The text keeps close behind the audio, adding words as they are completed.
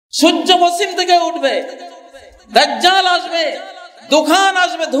সূর্য পশ্চিম থেকে উঠবে, দাজ্জাল আসবে, দুখান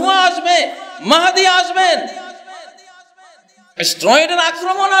আসবে, ধোঁয়া আসবে, মাহদী আসবেন, অ্যাস্টেরয়েডের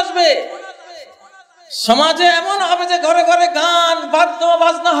আক্রমণ আসবে। সমাজে এমন হবে যে ঘরে ঘরে গান বাদ্য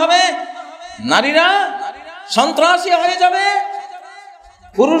বাজনা হবে, নারীরা সন্ত্রাসী হয়ে যাবে,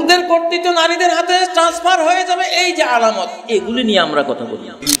 পুরুষদের কর্তৃত্ব নারীদের হাতে ট্রান্সফার হয়ে যাবে। এই যে আলামত, এগুলি নিয়ে আমরা কথা বলি।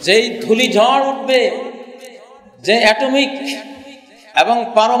 যেই ধূলি ঝড় উঠবে, যে অ্যাটমিক এবং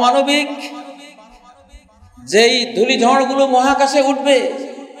পারমাণবিক যেই ধূলি ঝড়গুলো মহাকাশে উঠবে,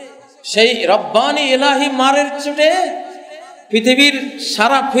 সেই রব্বানি ইলাহি মারের চোটে পৃথিবীর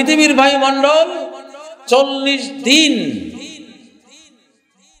সারা পৃথিবীর বায়ুমণ্ডল 40 দিন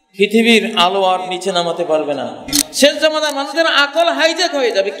পৃথিবীর আলো আর নিচে নামাতে পারবে না। শেষ জামানায় মানুষের আকল হাইজ্যাক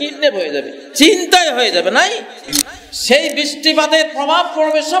হয়ে যাবে, কিডন্যাপ হয়ে যাবে, চিন্তায় হয়ে যাবে। নাই সেই বৃষ্টিপাতের প্রভাব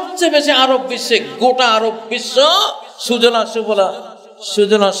পড়বে সবচেয়ে বেশি আরব বিশ্বে। গোটা আরব বিশ্ব সুজলা সুফলা,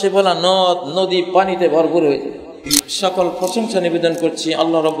 সুজলা সুফলা, নদ নদী পানিতে ভরপুর হয়ে যাবে। সকল প্রশংসা নিবেদন করছি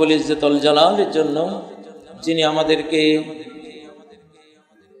আল্লাহ রাব্বুল ইজ্জতুল জালালের জন্য, যিনি আমাদেরকে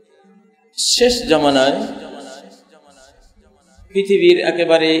শেষ জামানায় পৃথিবীর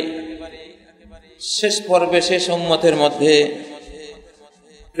একেবারে শেষ পর্বে শেষ উম্মতের মধ্যে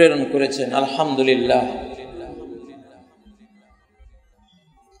প্রেরণ করেছেন। আলহামদুলিল্লাহ।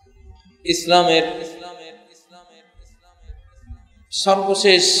 ইসলামের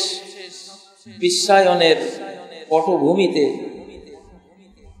সর্বশেষ বিশ্বায়নের পটভূমিতে,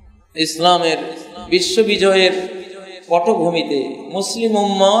 ইসলামের বিশ্ববিজয়ের পটভূমিতে, মুসলিম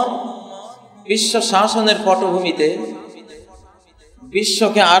উম্মার বিশ্ব শাসনের পটভূমিতে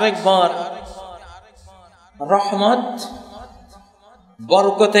বিশ্বকে আরেকবার রহমত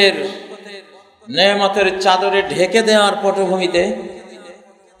বরকতের নেয়ামতের চাদরে ঢেকে দেওয়ার পটভূমিতে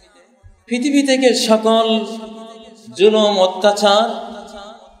পৃথিবী থেকে সকল জুলুম, অত্যাচার,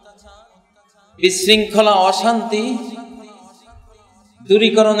 বিশৃঙ্খলা, অশান্তি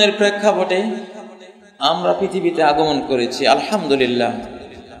দূরীকরণের প্রেক্ষাপটে আমরা পৃথিবীতে আগমন করেছি। আলহামদুলিল্লাহ।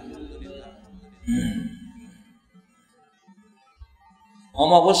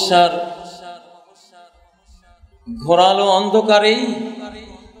 অমাবস্যার ঘোরালো অন্ধকারেই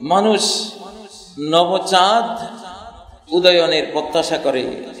মানুষ নবচাঁদ উদয়নের প্রত্যাশা করে,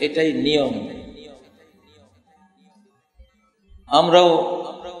 এটাই নিয়ম। আমরাও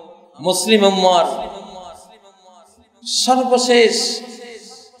মুসলিম উম্মার সর্বশেষ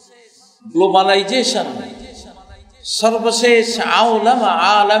গ্লোবালাইজেশন, সর্বশেষ আওলামা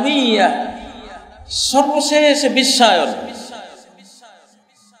আলামিয়া, সর্বশেষ বিশ্বায়ন,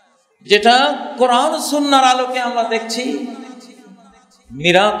 যেটা কোরআন সুন্নাহর আলোকে আমরা দেখছি,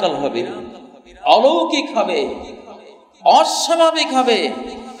 মিরাকল হবে, অলৌকিক হবে, অস্বাভাবিক হবে।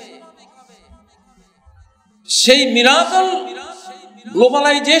 সেই মিরাকল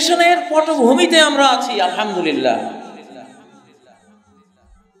গ্লোবালাইজেশনের পটভূমিতে আমরা আছি। আলহামদুলিল্লাহ।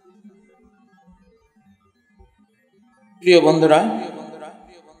 প্রিয় বন্ধুরা,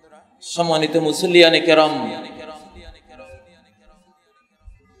 সম্মানিত মুসল্লিয়ানে কেরাম,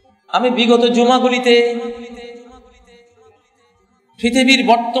 আমি বিগত জুমাগুলিতে পৃথিবীর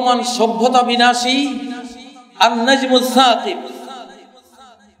বর্তমান সভ্যতা বিনাশী আর নাজমুস সাকিব,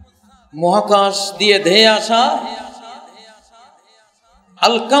 মহাকাশ দিয়ে ধেয়ে আসা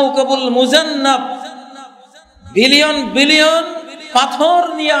আল কাউকাবুল মুজান্নাব, বিলিয়ন বিলিয়ন পাথর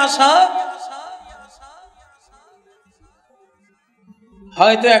নিয়ে আসা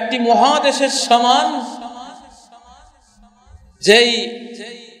হয়তো একটি মহাদেশের সমান যেই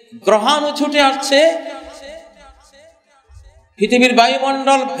গ্রহাণু ছুটে আসছে পৃথিবীর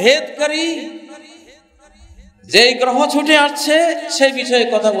বায়ুমণ্ডল ভেদকারী, যেই গ্রহ ছুটে আসছে, সেই বিষয়ে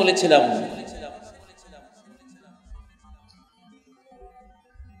কথা বলেছিলাম।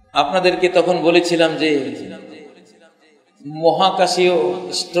 আপনাদেরকে তখন বলেছিলাম যে মহাকাশীয়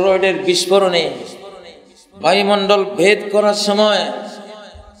অ্যাস্টেরয়েডের বিস্ফোরণে বায়ুমণ্ডল ভেদ করার সময়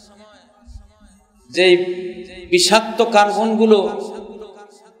যে বিষাক্ত কার্বনগুলো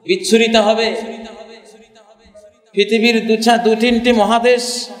বিচ্ছুরিত হবে, পৃথিবীর দু তিনটি মহাদেশ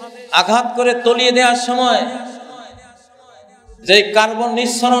আঘাত করে তলিয়ে দেওয়ার সময় যে কার্বন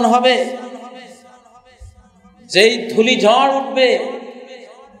নিঃসরণ হবে, যেই ধূলি ঝড় উঠবে,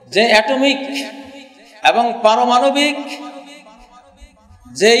 যে অ্যাটমিক এবং পারমাণবিক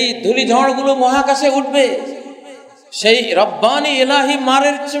যেই ধূলি ঝড়গুলো মহাকাশে উঠবে, সেই রব্বানি ইলাহি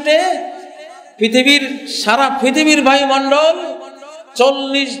মারের চোটে পৃথিবীর সারা পৃথিবীর বায়ুমণ্ডল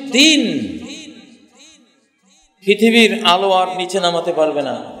 40 দিন পৃথিবীর আলো আর নিচে নামাতে পারবে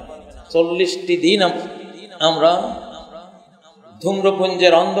না। 40টি দিন আমরা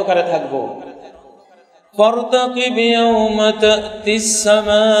ধূম্রপুঞ্জের অন্ধকারে থাকব। فارتقب يوم تأتي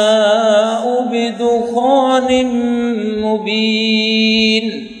السماء بدخان مبين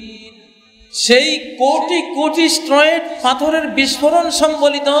সেই কোটি কোটি স্ট্রয়েড পাথরের বিস্ফোরণ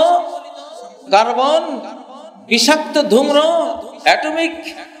সম্বলিত কার্বন, বিষাক্ত ধূম্র, অ্যাটমিক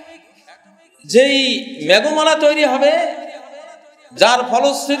যেই মেঘমালা তৈরি হবে, যার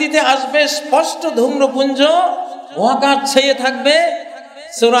ফলশ্রুতিতে আসবে স্পষ্ট ধূম্রপুঞ্জ, মহাকাশ ছেয়ে থাকবে।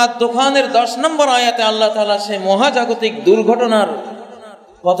 সূরা দুখানের 10 নম্বর আয়াতে আল্লাহ তাআলা সেই মহাজাগতিক দুর্ঘটনার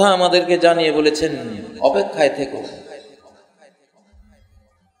কথা আমাদেরকে জানিয়ে বলেছেন, অপেক্ষায় থেকো।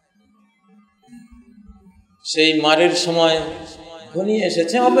 সেই মারের সময় ঘনিয়ে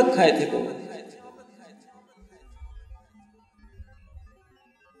এসেছে, অপেক্ষায় থেকো।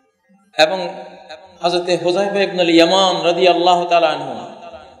 এবং হযরত হুযায়ফা ইবনুল ইয়ামান রাদিয়াল্লাহু তাআলা আনহু,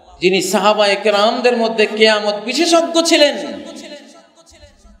 যিনি সাহাবায়ে কেরামদের মধ্যে কিয়ামত বিশেষজ্ঞ ছিলেন,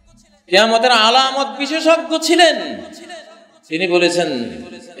 কিয়ামতের আলামত বিশেষজ্ঞ ছিলেন, তিনি বলেছেন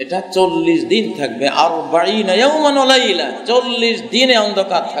এটা 40 দিন থাকবে, 40 ইয়াওমান ওয়া লাইলা, 40 দিনে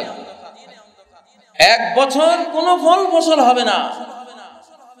অন্ধকার থাকবে। 1 বছর কোনো ফল ফসল হবে না।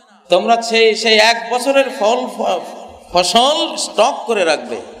 তোমরা সেই 1 বছরের ফসল স্টক করে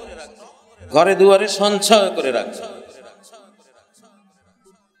রাখবে, ঘরে দুয়ারে সঞ্চয় করে রাখবে।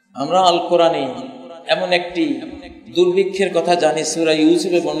 আমরা আল কোরআনে এমন একটি দুর্ভিক্ষের কথা জানি, সূরা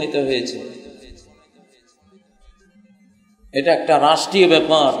ইউসুফে বর্ণিত হয়েছে। এটা একটা রাষ্ট্রীয়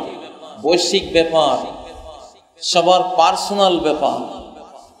ব্যাপার, বৈশ্বিক ব্যাপার, সবার পার্সোনাল ব্যাপার।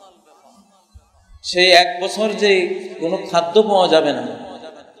 সেই 1 বছর যে কোনো খাদ্য পাওয়া যাবে না,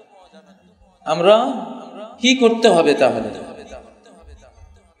 আমরা কি করতে হবে তাহলে?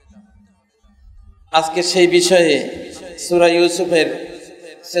 আজকে সেই বিষয়ে সূরা ইউসুফের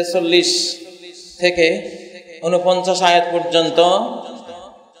 46 থেকে 49 আয়াত পর্যন্ত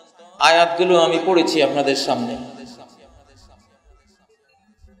আয়াতগুলো আমি পড়েছি আপনাদের সামনে,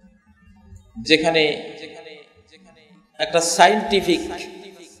 যেখানে একটা সায়েন্টিফিক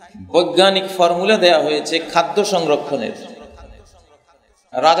বৈজ্ঞানিক ফর্মুলা দেয়া হয়েছে খাদ্য সংরক্ষণের।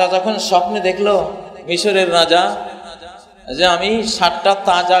 রাজা যখন স্বপ্নে দেখলো, মিশরের রাজা, যে আমি 60টা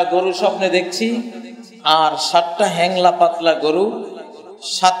তাজা গরু স্বপ্নে দেখছি, আর 60টা হ্যাংলা পাতলা গরু,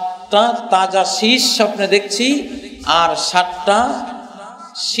 7টা তাজা শীষ স্বপ্নে দেখছি, আর 7টা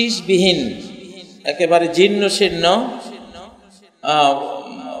শীষবিহীন একেবারে জীর্ণ শীর্ণ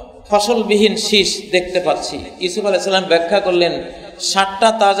ফসলবিহীন শীষ দেখতে পাচ্ছি। ইউসুফ আলাইহিস সালাম ব্যাখ্যা করলেন, 7টা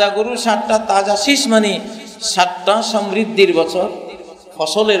তাজা গরু, 7টা তাজা শীষ মানে 7টা সমৃদ্ধির বছর,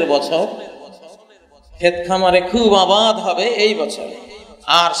 ফসলের বছর, ক্ষেত খামারে খুব আবাদ হবে এই বছর।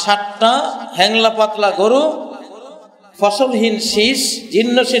 আর 7টা হ্যাংলা পাতলা গরু, ফসলহীন শীষ,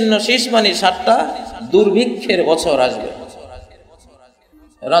 জীর্ণ শীর্ণ শীষ মানে 7টা দুর্ভিক্ষের বছর আসবে।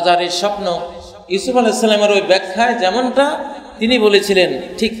 রাজার এই স্বপ্ন ইউসুফ আলাইহিস সালামের ওই ব্যাখ্যায় যেমনটা তিনি বলেছিলেন,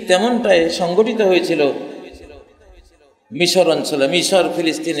 ঠিক তেমনটাই সংগঠিত হয়েছিল মিশর অঞ্চলে, মিশর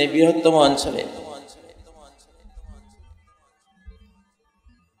ফিলিস্তিনের বৃহত্তম অঞ্চলে।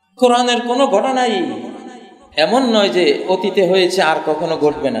 কোরআনের কোনো ঘটনাই এমন নয় যে অতীতে হয়েছে আর কখনো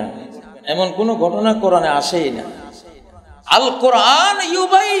ঘটবে না, এমন কোনো ঘটনা কোরআনে আসেই না। আল কোরআন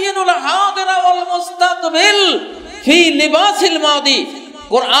ইউবাইয়িনুল হাদিরা ওয়াল মুস্তাকবিল ফি লিবাসিল মাদি।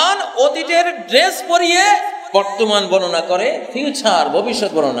 কোরআন অতীতের ড্রেস পরিয়ে বর্তমান বর্ণনা করে, ফিউচার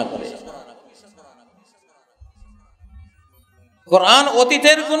ভবিষ্যৎ বর্ণনা করে। কোরআন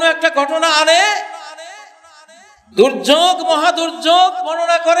অতীতের কোনো একটা ঘটনা আনে, দুর্যোগ মহাদুর্যোগ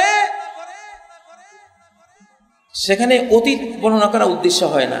বর্ণনা করে, সেখানে অতীত বর্ণনা করা উদ্দেশ্য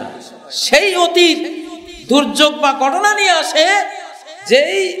হয় না। সেই অতীত দুর্যোগ বা ঘটনা নিয়ে আসে,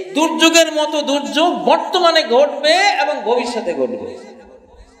 যেই দুর্যোগের মতো দুর্যোগ বর্তমানে ঘটবে এবং ভবিষ্যতে ঘটবে।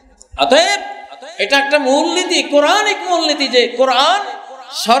 অতএব এটা একটা মূলনীতি, কোরআনিক মূলনীতি, যে কোরআন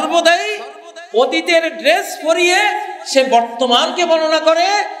সর্বদাই অতীতের ড্রেস পরিয়ে সে বর্তমানকে বর্ণনা করে,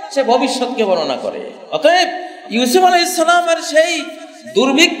 সে ভবিষ্যৎকে বর্ণনা করে। অতএব ইউসুফ আলাইহিস সালামের সেই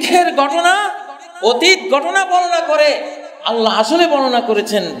দুর্ভিক্ষের ঘটনা, অতীত ঘটনা বর্ণনা করে, আল্লাহ আসলে বর্ণনা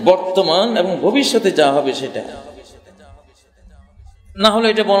করেছেন বর্তমান এবং ভবিষ্যতে যা হবে সেটা। না হলে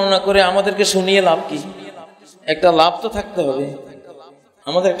এটা বর্ণনা করে আমাদেরকে শুনিয়ে লাভ কি? একটা লাভ তো থাকতে হবে,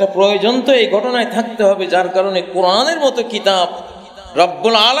 আমাদের একটা প্রয়োজন তো এই ঘটনায় থাকতে হবে, যার কারণে কোরআনের মতো কিতাব,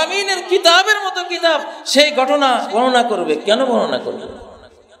 রব্বুল আলামিনের কিতাবের মতো কিতাব সেই ঘটনা বর্ণনা করবে। কেন বর্ণনা করবে?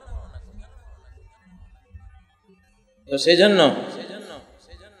 তো সেই জন্য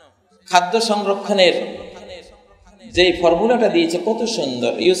খাদ্য সংরক্ষণের যে ফর্মুলাটা দিয়েছে কত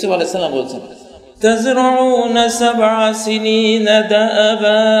সুন্দর। ইউসুফ আলাইহিস সালাম বলছেন, তাজরাউনা সাবআ সিনিনা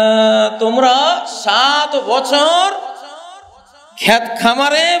দাআবা, তোমরা 7 বছর ক্ষেত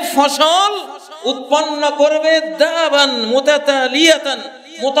খামারে ফসল উৎপন্ন করবে দাবান মুতাতালিয়াতান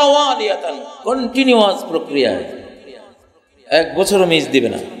মুতাওয়ালিয়াতান, কন্টিনিউয়াস প্রক্রিয়ায়, 1 বছরও মিস দিবে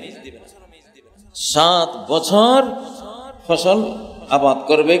না। 7 বছর ফসল আবাদ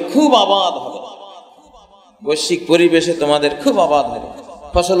করবে, খুব আবাদ হবে, বৈশ্বিক পরিবেশে তোমাদের খুব আবাদ হবে,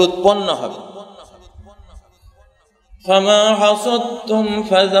 ফসল উৎপন্ন হবে। ফামা হাসাদতুম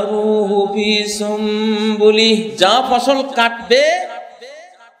ফাযারুহু ফি সুমবুলি, যা ফসল কাটবে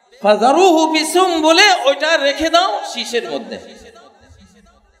ফাযারুহু ফি সুমবুলি, ওইটা রেখে দাও শীষের মধ্যে।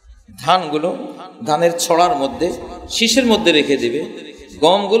 ধানগুলো ধানের ছড়ার মধ্যে, শীষের মধ্যে রেখে দেবে।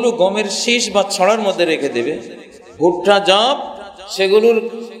 গমগুলো গমের শীষ বা ছড়ার মধ্যে রেখে দেবে। ভুট্টা জব সেগুলোর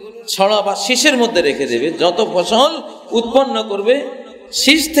ছড়া বা শীষের মধ্যে রেখে দেবে। যত ফসল উৎপন্ন করবে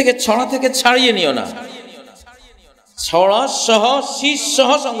শীষ থেকে ছড়া থেকে ছাড়িয়ে নিও না, ছড়া সহ শীষ সহ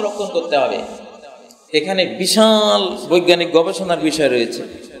সংরক্ষণ করতে হবে। এখানে বিশাল বৈজ্ঞানিক গবেষণার বিষয় রয়েছে।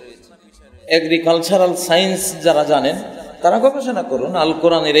 এগ্রিকালচারাল সায়েন্স যারা জানেন তারা গবেষণা করুন। আল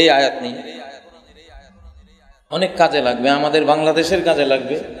কোরআনের এই আয়াত নিয়ে অনেক কাজে লাগবে, আমাদের বাংলাদেশের কাজে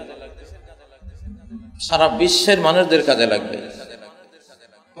লাগবে, সারা বিশ্বের মানুষদের কাজে লাগবে।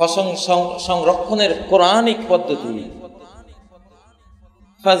 ফসল সংরক্ষণের কোরআনিক পদ্ধতি।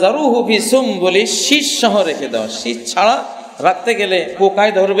 ফাযারুহু ফি সুমবুলি, শীষ সহ রেখে দাও। শীষ ছাড়া রাখতে গেলে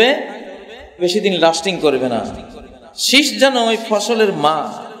পোকায় ধরবে, বেশি দিন লাস্টিং করবে না। শীষ যেন ওই ফসলের মা,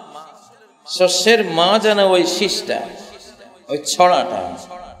 শস্যের মা যেন ওই শীষটা, ওই ছড়াটা,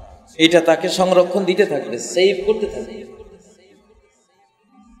 এটা তাকে সংরক্ষণ দিতে থাকবে, সেভ করতে থাকবে।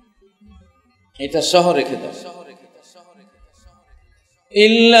 এটা সহ রেখে দাও।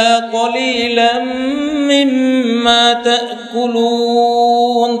 ইল্লা কলিলাম মিম্মা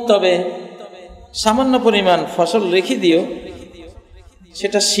তাকুলুন, তবে সামান্য পরিমাণ ফসল রেখে দিও,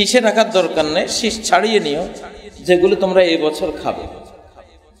 সেটা শীষে রাখার দরকার নেই, শীষ ছাড়িয়ে নিও, যেগুলো তোমরা এই বছর খাবে।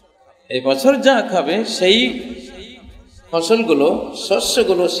 এই বছর যা খাবে সেই ফসলগুলো,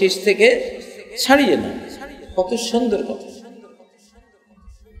 শস্যগুলো শীষ থেকে ছাড়িয়ে না। কত সুন্দর কথা!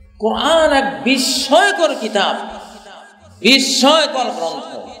 কোরআন এক বিস্ময়কর কিতাব, বিস্ময়কর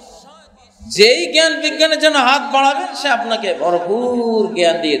গ্রন্থ। যেই জ্ঞান বিজ্ঞানের জন্য হাত বাড়াবেন সে আপনাকে ভরপুর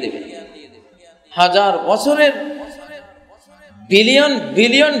জ্ঞান দিয়ে দেবে। 1000 বছরের বিলিয়ন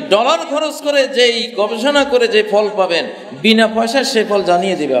বিলিয়ন ডলার খরচ করে যেই গবেষণা করে যে ফল পাবেন, বিনা পয়সায় সে ফল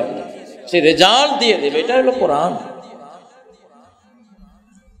জানিয়ে দেবে আপনাকে, সে রেজাল্ট দিয়ে দেবে। এটা হলো কোরআন।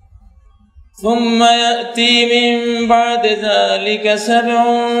 ثم يأتي من بعد ذلك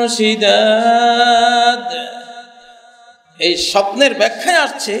 7 شداد, এই স্বপ্নের ব্যাখ্যায়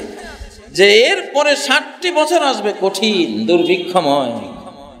আসছে যে এর পরে 60টি বছর আসবে কঠিন দুর্ভিক্ষময়।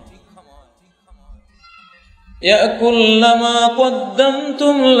 ইয়াকুল্লামা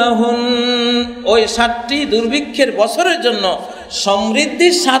কদ্দামতুম লাহুন, ওই 60টি দুর্ভিক্ষের বছরের জন্য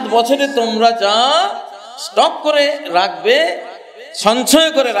সমৃদ্ধির 7 বছরে তোমরা যা স্টক করে রাখবে, সঞ্চয়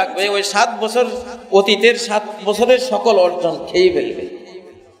করে রাখবে, ওই 7 বছর অতীতের 7 বছরের সকল অর্জন খেয়ে ফেলবে,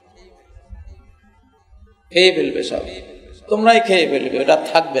 খেয়ে ফেলবে, সব তোমরাই খেয়ে ফেলবে, ওটা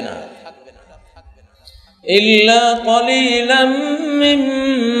থাকবে না। ইল্লা কলিলাম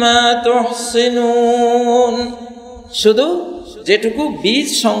মিম্মা তুহসিনুন, শুধু যেটুকু বীজ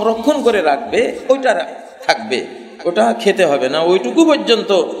সংরক্ষণ করে রাখবে ওইটা থাকবে, ওটা খেতে হবে না। ওইটুকু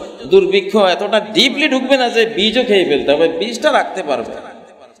পর্যন্ত দুর্ভিক্ষ এতটা ডিপলি ঢুকবে না যে বীজও খেয়ে ফেলতে হবে, বীজটা রাখতে পারবে,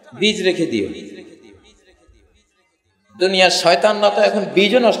 বীজ রেখে দিও। দুনিয়ার শয়তানরা তো এখন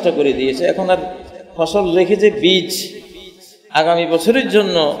বীজও নষ্ট করে দিয়েছে, এখন আর ফসল রেখে যে বীজ আগামী বছরের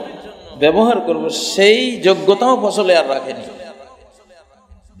জন্য ব্যবহার করব সেই যোগ্যতাও ফসলে আর রাখেনি।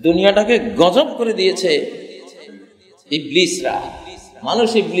 দুনিয়াটাকে গজব করে দিয়েছে ইবলিসরা, মানুষ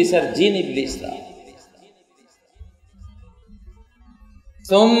ইবলিস আর জিন ইবলিসরা।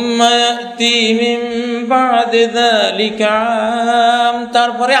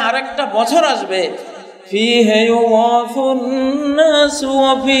 তারপরে আরেকটা বছর আসবে,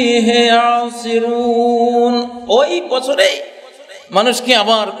 ওই বছরে মানুষকে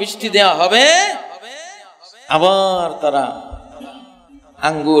আবার বৃষ্টি দেয়া হবে, আবার তারা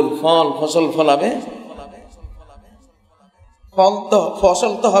আঙ্গুর ফল ফসল ফলাবে, ফল তো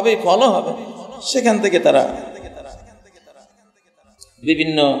ফসল তো হবে, ফলও হবে, সেখান থেকে তারা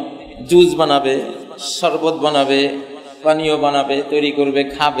বিভিন্ন জুস বানাবে, শরবত বানাবে, পানীয় বানাবে, তৈরি করবে,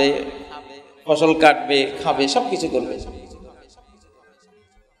 খাবে, ফসল কাটবে, খাবে, সবকিছু করবে।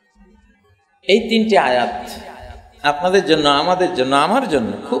 এই 3টি আয়াত আপনাদের জন্য, আমাদের জন্য, আমার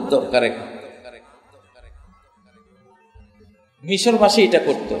জন্য খুব দরকার। এখন মিশরবাসী এটা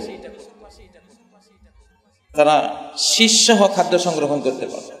করত, তারা শীষসহ খাদ্য সংগ্রহণ করতে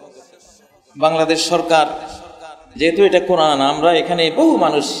পারে। বাংলাদেশ সরকার যেহেতু এটা কোরআন, আমরা এখানে বহু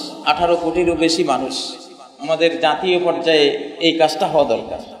মানুষ, 18 কোটিরও বেশি মানুষ, আমাদের জাতীয় পর্যায়ে এই কাজটা হওয়া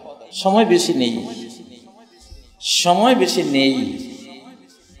দরকার। সময় বেশি নেই, সময় বেশি নেই।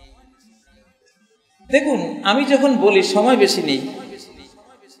 দেখুন, আমি যখন বলি সময় বেশি নেই,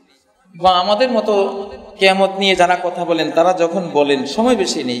 বা আমাদের মতো কিয়ামত নিয়ে যারা কথা বলেন তারা যখন বলেন সময়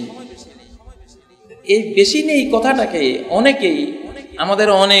বেশি নেই, এই বেশি নেই কথাটাকে অনেকেই, আমাদের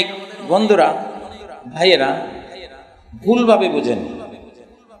অনেক বন্ধুরা ভাইয়েরা ভুলভাবে বোঝেন,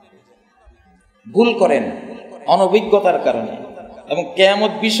 ভুল করেন অনভিজ্ঞতার কারণে, এবং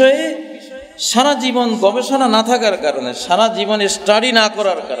কিয়ামত বিষয়ে সারা জীবন গবেষণা না থাকার কারণে, সারা জীবনে স্টাডি না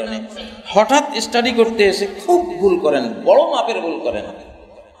করার কারণে হঠাৎ স্টাডি করতে এসে খুব ভুল করেন, বড় মাপের ভুল করেন।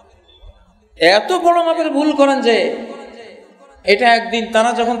 এত বড় মাপের ভুল করেন যে এটা একদিন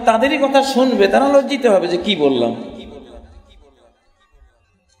তারা যখন তাদেরই কথা শুনবে তারা লজ্জিত হবে যে কি বললাম।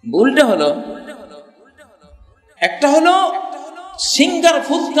 ভুলটা হলো, একটা হলো সিঙ্গার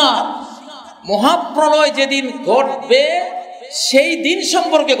ফুৎকার, মহাপ্রলয় যেদিন ঘটবে সেই দিন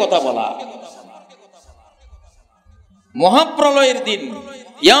সম্পর্কে কথা বলা, মহাপ্রলয়ের দিন,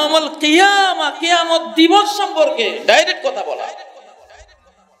 ইয়াউমুল কিয়ামা, কিয়ামত দিবস সম্পর্কে ডাইরেক্ট কথা বলা,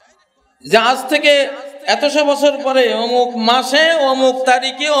 যে আজ থেকে এতশো বছর পরে অমুক মাসে অমুক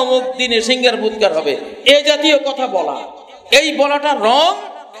তারিখে অমুক দিনে সিঙ্গার ফুৎকার হবে, এই জাতীয় কথা বলা। এই বলাটা রং,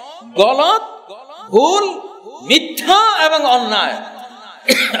 গলত, ভুল, মিথ্যা এবং অন্যায়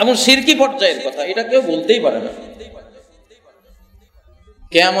এবং শিরকি পর্যায়ের কথা, এটা কেউ বলতেই পারে না।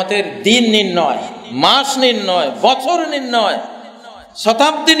 কিয়ামতের দিন নির্ণয়, মাস নির্ণয়, বছর নির্ণয়,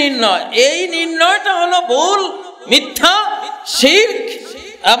 শতাব্দী নির্ণয়, এই নির্ণয়টা হলো ভুল, মিথ্যা, শিরক,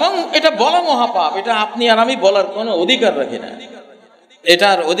 এবং এটা বলা মহাপাপ। এটা আপনি আর আমি বলার কোনো অধিকার রাখি না,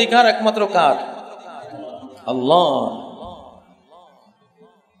 এটার অধিকার একমাত্র কার? আল্লাহ।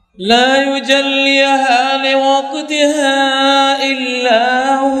 লা ইউজাল্লিহা লিওয়াক্তিহা ইল্লা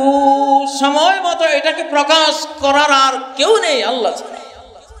হু, সময় মতো এটাকে প্রকাশ করার আর কেউ নেই আল্লাহ ছাড়া।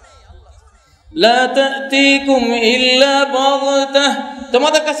 লা তা'তিকুম ইল্লা বাগতাহ,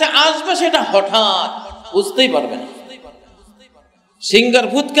 তোমাদের কাছে আসবে সেটা হঠাৎ, বুঝতেই পারবে না। সিঙ্গার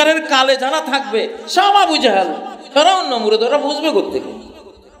ফুৎকারের কালে যারা থাকবে সব আবু জাহেল, ফেরাউন, নমরুদ, ওরা বুঝবে কোত্থেকে?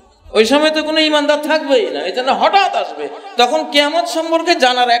 ওই সময় তো কোনো ইমানদার থাকবেই না, এই জন্য হঠাৎ আসবে। তখন কিয়ামত সম্পর্কে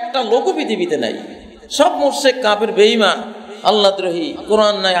জানার একটা লোকও পৃথিবীতে নাই, সব মুশরিক, কাফের, বেঈমান, আল্লাহদ্রোহী,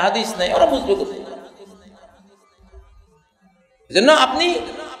 কোরআন নাই, হাদিস নাই, ওরা বুঝবে কোথায়? এজন্য আপনি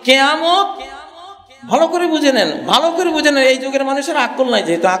কিয়ামত ভালো করে বুঝে নেন, ভালো করে বুঝে নেন। এই যুগের মানুষের আকল নাই,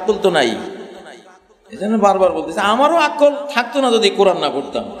 যেহেতু আকল তো নাই, এই জন্য বারবার বলতেছে। আমারও আকল থাকতো না যদি কোরআন না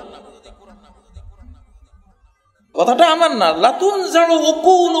পড়তাম। কথাটা আমার না, লাতুনজারু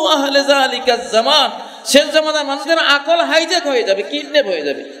উকুলু আহলে যালিকাজ জামান, শেষ জামানার মানুষদের আকল হাইজ্যাক হয়ে যাবে, কিডন্যাপ হয়ে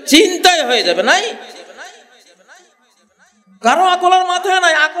যাবে, চিন্তায় হয়ে যাবে। নাই কারো আকল আর মাথায়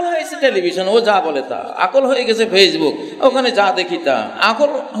নাই, আকল হয়েছে টেলিভিশন, ও যা বলে তা, আকল হয়ে গেছে ফেসবুক, ওখানে যা দেখি তা,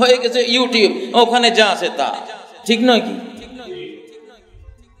 আকল হয়ে গেছে ইউটিউব, ওখানে যা আছে তা। ঠিক নয় কি?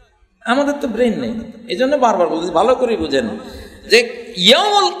 আমাদের তো ব্রেন নেই, এই জন্য বারবার বলছি, ভালো করে বুঝেন যে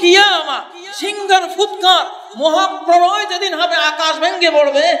ইয়াউমুল কিয়ামা, সিঙ্গার ফুৎকার, মহাপ্রলয় যেদিন হবে, আকাশ ভেঙে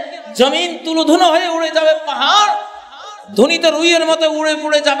পড়বে, জমিন তুলুধুনো হয়ে উড়ে যাবে, পাহাড় ধ্বনিত রুইয়ের মতো উড়ে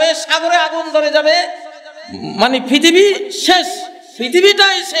উড়ে যাবে, সাগরে আগুন ধরে যাবে, মানে পৃথিবী শেষ,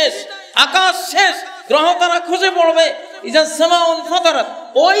 পৃথিবীটাই শেষ, আকাশ শেষ, গ্রহ তারা খসে পড়বে। ইজা সামাউন ফাতারাত,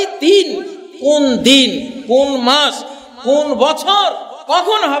 ওই দিন কোন দিন, কোন মাস, কোন বছর,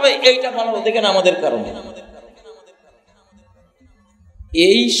 কখন হবে এইটা বলার অধিকার আমাদের কারণে।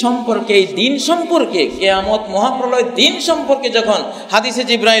 এই সম্পর্কে, এই দিন সম্পর্কে, কিয়ামত মহাপ্রলয় দিন সম্পর্কে যখন হাদিসে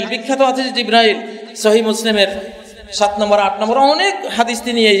জিব্রাইল, বিখ্যাত হাদিসে জিব্রাইল, সহিহ মুসলিমের 7 নম্বর 8 নম্বর অনেক হাদিস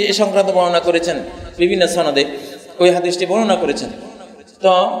তিনি এই সংক্রান্ত বর্ণনা করেছেন, বিভিন্ন সনদে ওই হাদিসটি বর্ণনা করেছেন।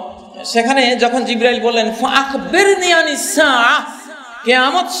 তো সেখানে যখন জিব্রাইল বললেন ফাআখবিরনি আনিস সাআহ,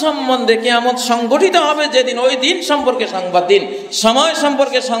 কিয়ামত সম্বন্ধে, কিয়ামত সংগঠিত হবে যেদিন, ওই দিন সম্পর্কে সংবাদ দিন, সময়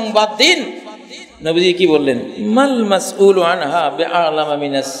সম্পর্কে সংবাদ দিন। নবীজি কি বললেন? মাল মাসউলু আনহা বিআলামা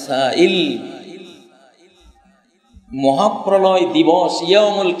মিনাস সাইল, মহাপ্রলয় দিবস,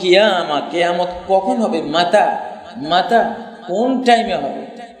 ইয়াউমুল কিয়ামা, কিয়ামত কখন হবে, মাতা, মাতা কোন টাইমে হবে,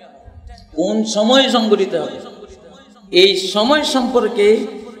 কোন সময় সংগঠিত হবে, এই সময় সম্পর্কে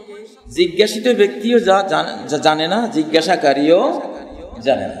জিজ্ঞাসিত ব্যক্তিও যা জানে না, জিজ্ঞাসাকারীও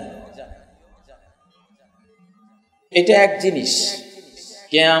জানে না। এটা এক জিনিস।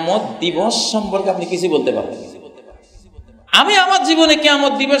 কিয়ামত দিবস সম্পর্কে আপনি কিছু বলতে পারবেন? আমি আমার জীবনে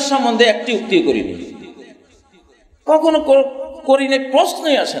কিয়ামত দিবস সম্বন্ধে একটি উক্তি করিনি, কখনো করিনি,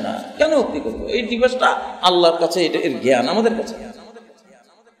 প্রশ্নই আসে না। কেন উক্তি করবো? এই দিবসটা আল্লাহর কাছে, এটা এর জ্ঞান আমাদের কাছে,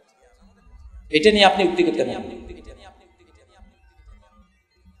 এটা নিয়ে আপনি উক্তি করতে পারেন।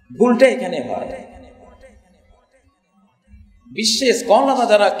 ভুলটা এখানে হয়। বিশ্বের স্কলাররা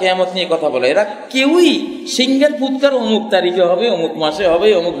যারা কিয়ামত নিয়ে কথা বলে, এরা কেউই সিঙ্গেল ফুৎকার অমুক তারিখে হবে, অমুক মাসে হবে,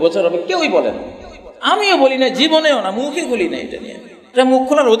 অমুক বছর হবে, কেউই বলে না। আমিও বলি না, জীবনেও না, মুখে বলি না। এটা নিয়ে এটা মুখ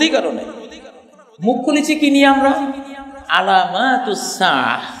খোলার অধিকারও নেই। মুখ খুলেছি কি নিয়ে আমরা? আলামাতুস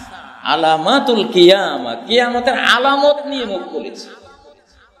সাআহ, আলামাতুল কিয়ামা, কিয়ামতের আলামত নিয়ে মুখ খুলেছি,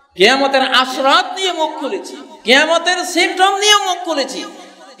 কিয়ামতের আশরাত নিয়ে মুখ খুলেছি, কিয়ামতের সিমটম নিয়ে মুখ খুলেছি,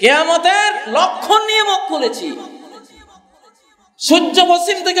 কিয়ামতের লক্ষণ নিয়ে মুখ খুলেছি। সূর্য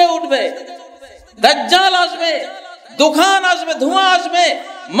পশ্চিম থেকে উঠবে, দাজ্জাল আসবে, দুখান আসবে, ধোঁয়া আসবে,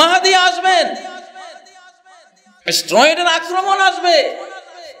 মাহদী আসবেন, স্টেরয়েডের আক্রমণ আসবে,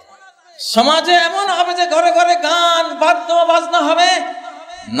 সমাজে এমন হবে যে ঘরে ঘরে গান বাদ্য বাজনা হবে,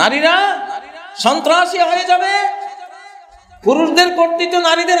 নারীরা সন্ত্রাসী হয়ে যাবে, পুরুষদের কর্তৃত্ব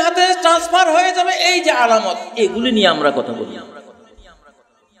নারীদের হাতে ট্রান্সফার হয়ে যাবে। এই যে আলামত, এগুলি নিয়ে আমরা কথা বলি।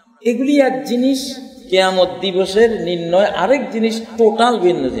 এগুলি এক জিনিস, কিয়ামত দিবসের নির্ণয় আরেক জিনিস, টোটাল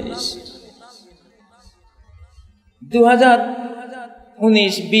ভিন্ন জিনিস।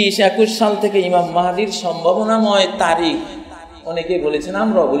 2019, 20, 21 সাল থেকে ইমাম মাহদীর সম্ভাবনাময় তারিখ অনেকে বলেছেন,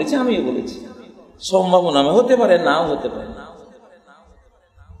 আমরাও বলেছি, আমিও বলেছি। সম্ভাবনাময় হতে পারে, নাও হতে পারে।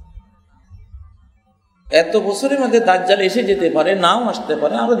 এত বছরের মধ্যে দাজ্জাল এসে যেতে পারে, নাও আসতে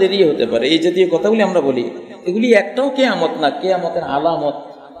পারে, আরো দেরি হতে পারে। এই জাতীয় কথাগুলি আমরা বলি। এগুলি একটাও কিয়ামত না, কিয়ামতের আলামত।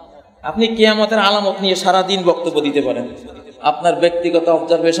 আপনি কিয়ামতের আলামত নিয়ে সারাদিন বক্তব্য দিতে পারেন, আপনার ব্যক্তিগত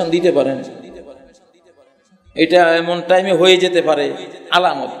অবজারভেশন দিতে পারেন, এটা এমন টাইমে হয়ে যেতে পারে,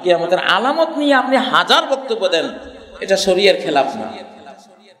 আলামত। কিয়ামতের আলামত নিয়ে আপনি হাজার বক্তব্য দেন, এটা শরীয়তের খেলাফ না।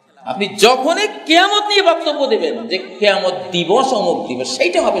 আপনি যখনই কিয়ামত নিয়ে বক্তব্য দেবেন যে কিয়ামত দিবস অমুক দিবস,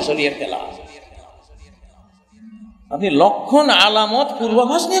 সেইটা হবে শরীয়তের খেলাফ। আপনি লক্ষণ, আলামত,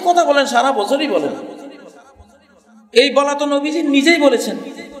 পূর্বাভাস নিয়ে কথা বলেন, সারা বছরই বলেন। এই বলা তো নবীজি নিজেই বলেছেন।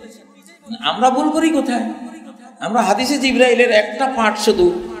 আমরা ভুল করি কোথায়? আমরা হাদিসে জিবরাইলের একটা পাঠ শুধু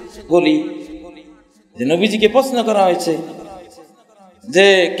বলি, যে নবীজিকে প্রশ্ন করা হয়েছে যে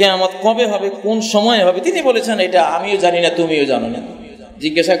কিয়ামত কবে হবে, কোন সময় হবে, তিনি বলেছেন এটা আমিও জানি না, তুমিও জানো না,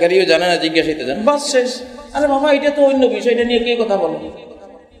 জিজ্ঞাসাকারীও জানে না, জিজ্ঞাসিত জানে, বাস শেষ। আরে বাবা, এটা তো অন্য বিষয়, এটা নিয়ে কে কথা বলে?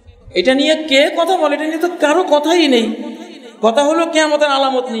 এটা নিয়ে কে কথা বলে? এটা নিয়ে তো কারো কথাই নেই। কথা হলো কিয়ামতের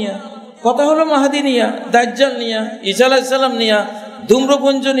আলামত নিয়ে, কথা হলো মাহদী নিয়া, দাজ্জাল নিয়া, ঈসা আলাইহিস সালাম নিয়া,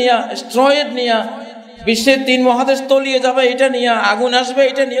 ধূম্রপুঞ্জ নিয়া, স্টেরয়েড নিয়া, বিশ্বের 3 মহাদেশ তলিয়ে যাবে এটা নিয়া, আগুন আসবে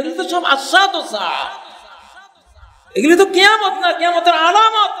এটা নিয়ে। এগুলো তো সব আশরাত ও সাআহ, এগুলো তো কিয়ামত না, কিয়ামতের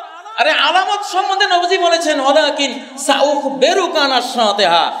আলামত। আরে আলামত সম্বন্ধে নবীজি বলেছেন, ওয়ালাকিন সাউখবিরুকা আন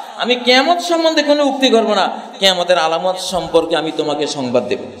আশরাতিহা, আমি কিয়ামত সম্বন্ধে কোনো উক্তি করব না, কিয়ামতের আলামত সম্পর্কে আমি তোমাকে সংবাদ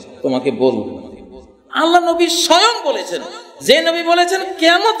দেব, তোমাকে বলবো। আল্লাহ নবী স্বয়ং বলেছেন, যে নবী বলেছেন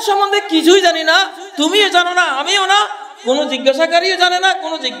কিয়ামত সম্বন্ধে কিছুই জানি না, তুমিও জানো না, আমিও না, কোনো জিজ্ঞাসাকারীও জানে না,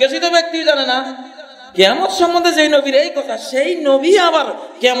 কোনো জিজ্ঞাসিত ব্যক্তিও জানে না। কিয়ামত সম্বন্ধে যে নবীর এই কথা, সেই নবী আবার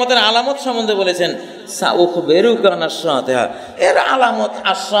কিয়ামতের আলামত সম্বন্ধে বলেছেন, সাউখবিরুকা আন আশরাতিহা, এর আলামত,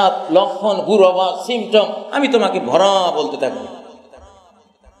 আশরাত, লক্ষণ, পূর্বাভাস, সিমটম আমি তোমাকে ভরা বলতে থাকবো।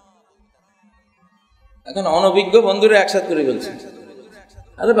 এখন অনভিজ্ঞ বন্ধুরা একসাথে করে বলছে,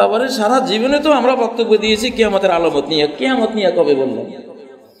 আরে বাবারে, সারা জীবনে তো আমরা বক্তব্য দিয়েছি কিয়ামতের আলামত নিয়ে, কিয়ামত নিয়ে কবে বললাম?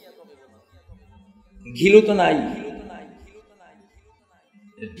 ঘিলু তো নাই,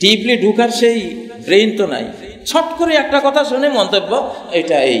 ডিপলি ঢুকার সেই ব্রেইন তো নাই। ছট করে একটা কথা শুনে মন্তব্য,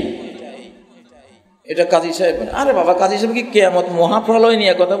 এটা এটা কাজী সাহেব। আরে বাবা, কাজী সাহেব কি কিয়ামত মহাপ্রলয়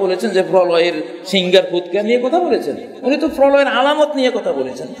নিয়ে কথা বলেছেন, যে প্রলয়ের সিঙ্গার ফুৎকার নিয়ে কথা বলেছেন? উনি তো প্রলয়ের আলামত নিয়ে কথা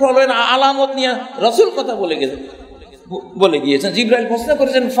বলেছেন। প্রলয়ের আলামত নিয়ে রাসূল কথা বলে গিয়েছেন। জিবরাইল প্রশ্ন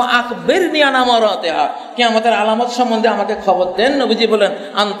করেছেন, ফাআখবিরনি আন আমারাতিহা, কিয়ামতের আলামত সম্বন্ধে আমাকে খবর দেন। নবীজি বলেন,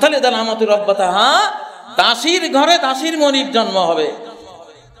 আনতালিদাল আমাতু রাব্বাতাহা, দাসীর ঘরে দাসীর মনিব জন্ম হবে।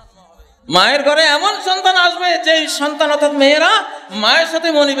 মায়ের ঘরে এমন সন্তান আসবে যে সন্তান, অর্থাৎ মেয়েরা মায়ের সাথে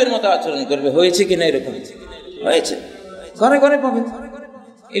মনিবের মতো আচরণ করবে। হয়েছে কিনা এরকম? হয়েছে, ঘরে ঘরে পাবে।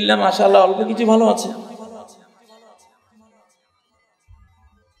 ইল্লা মাশাআল্লাহ, অল্প কিছু ভালো আছে।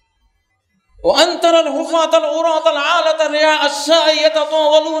 ওয়ান্তারাল হুফাতাল উরাতাল আলাতা রিয়া আশ-শাই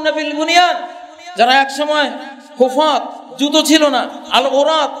ইয়াতাতাওয়ালুনা ফিল বুনিয়ান, যারা এক সময় হুফাত, জুতো ছিল না, আল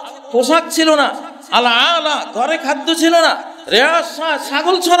উরাত, পোশাক ছিল না, আল আলা, ঘরে খাদ্য ছিল না, রিয়া আশ-শাই,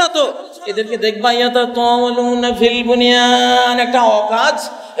 ছাগল ছড়াতো, এদেরকে দেখবা ইয়াতাতাওয়ালুনা ফিল বুনিয়ান, একটা অকাজ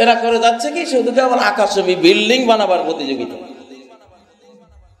এরা করে যাচ্ছে কি, শুধু কেবল আকাশছবি বিল্ডিং বানাবার প্রতিযোগিতা।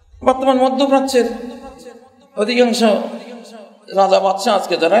 বর্তমান মধ্যপ্রাচ্যের অধিকাংশ রাজা বাদশাহ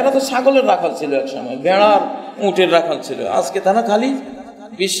আজকে যারা, এরা তো ছাগলের রাখাল ছিল এক সময়, ভেড়ার, উটের রাখাল ছিল। আজকে তারা খালি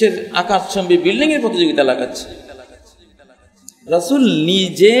বিশ্বের আকাশচম্বী বিল্ডিং এর প্রতিযোগিতা লাগাচ্ছে। রাসূল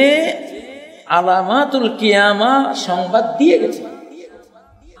নিজে আলামাতুল কিয়ামা সংবাদ দিয়ে গেছে।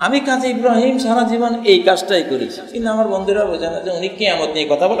 আমি কাজী ইব্রাহিম সারা জীবন এই কাজটাই করেছি, কিন্তু আমার বন্ধুরা বোঝে না যে উনি কিয়ামত নিয়ে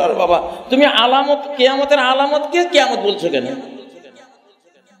কথা বলে। আর বাবা তুমি আলামত, কিয়ামতের আলামতকে কিয়ামত বলছো কেন?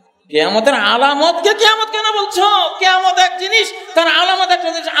 কিয়ামতের আলামতকে কিয়ামত কেন বলছো? কিয়ামত এক জিনিস, তার আলামত একটা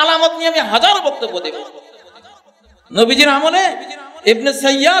জিনিস। আলামত নিয়ে আমি হাজারো বক্তব্য দেব। নবীজির আমলে ইবনে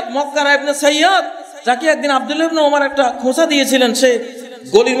সাইয়াদ, মক্কার ইবনে সাইয়াদ, যাকে একদিন আব্দুল্লাহ ইবনে ওমর একটা খোঁচা দিয়েছিলেন, সে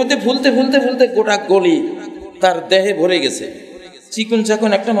গলির মধ্যে ফুলতে ফুলতে ফুলতে গোটা গলি তার দেহে ভরে গেছে। চিকন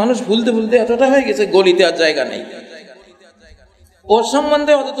চাকন একটা মানুষ ফুলতে ফুলতে এতটা হয়ে গেছে, গলিতে আর জায়গা নেই। ওর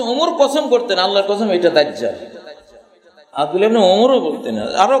সম্বন্ধে অথচ ওমর কসম করতেন, আল্লাহর কসম এটা দাজ্জাল। আব্দুল্লাহ ইবনে ওমরও বলতেন,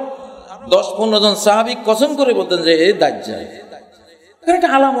 আরো 10-15 জন সাহাবী কসম করে বলতেন যে এই দাজ্জাল। এটা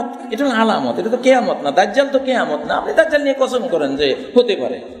আলামত, এটা আলামত, এটা তো কিয়ামত না। দাজ্জাল তো কিয়ামত না। আপনি দাজ্জাল নিয়ে কসম করেন যে হতে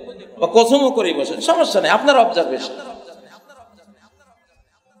পারে, বা কসমও করে বসেন, সমস্যা নেই, আপনার অবজারভেশন।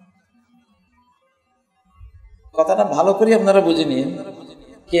 কথাটা ভালো করে আপনারা বুঝে নিন।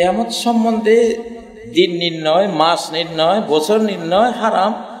 কিয়ামত সম্বন্ধে দিন নির্ণয়, মাস নির্ণয়, বছর নির্ণয়,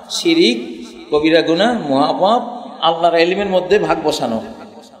 হারাম, শিরিক, কবিরা গুনাহ, মহাপাপ, আল্লাহর ইলমের মধ্যে ভাগ বসানো,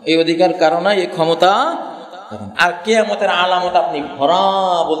 এই অধিকার কারণ, এই ক্ষমতা। আর কিয়ামতের আলামত আপনি ভরা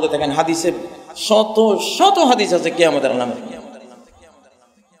বলতে থাকেন। হাদিসে শত শত হাদিস আছে কিয়ামতের আলামত।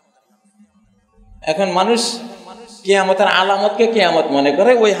 এখন মানুষ কিয়ামতের আলামতকে কিয়ামত মনে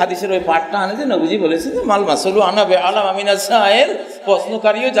করে। ওই হাদিসের ওই পাঠটা আনে যে নবীজি বলেছেন মাল মাসুলু আনাবে আলাম আমিনা সায়েল,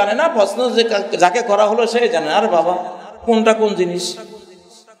 প্রশ্নকারীও জানে না, প্রশ্ন যে যাকে করা হলো সে জানে। আর বাবা কোনটা কোন জিনিস?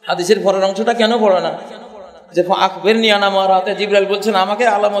 হাদিসের পরের অংশটা কেন পড়ে না? যে আকবের নিয়ে আনা মারাতে জিবরাইল বলছেন আমাকে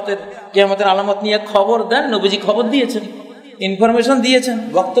আলামতের, কিয়ামতের আলামত নিয়ে খবর দেন। নবীজি খবর দিয়েছেন, ইনফরমেশন দিয়েছেন,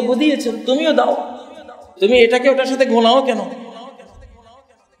 বক্তব্য দিয়েছেন, তুমিও দাও। তুমি এটাকে ওটার সাথে গোলাও কেন?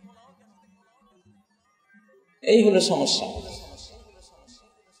 এই হলো সমস্যা।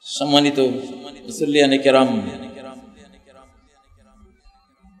 সম্মানিত মুসল্লিয়ানে কেরাম,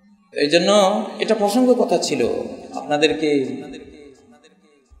 এই জন্য এটা প্রসঙ্গ কথা ছিল আপনাদেরকে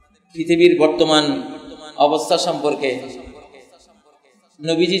পৃথিবীর বর্তমান অবস্থা সম্পর্কে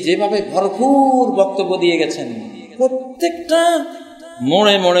নবীজি যেভাবে ভরপুর বক্তব্য দিয়ে গেছেন, প্রত্যেকটা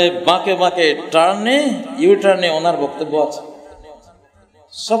মোড়ে মোড়ে, বাঁকে বাঁকে, টার্নে, ইউটার্নে ওনার বক্তব্য আছে।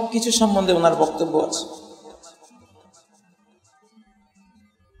 সবকিছু সম্বন্ধে ওনার বক্তব্য আছে।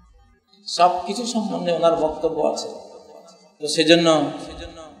 সবকিছু সম্বন্ধে ওনার বক্তব্য আছে। তো সেজন্য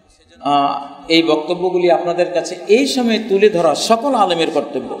এই বক্তব্যগুলি আপনাদের কাছে এই সময় তুলে ধরা সকল আলেমের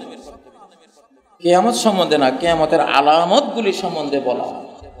কর্তব্য। কিয়ামত সম্বন্ধে না, কিয়ামতের আলামতগুলি সম্বন্ধে বলা,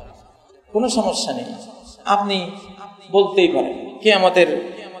 কোনো সমস্যা নেই। আপনি বলতেই পারেন কিয়ামতের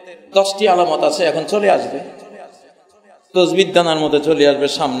 10টি আলামত আছে, এখন চলে আসবে, তসবিহ দানার মতো চলে আসবে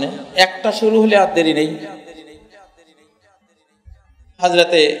সামনে। একটা শুরু হলে আর দেরি নেই।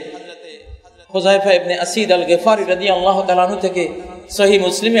 হযরতে হুযায়ফা ইবনে আসিদ আল গিফারি রাদিয়াল্লাহু তাআলা আনহু থেকে সহিহ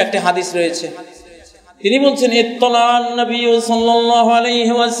মুসলিমে একটা হাদিস রয়েছে। তিনি বলছেন ইত্তালা'আন নবী সাল্লাল্লাহু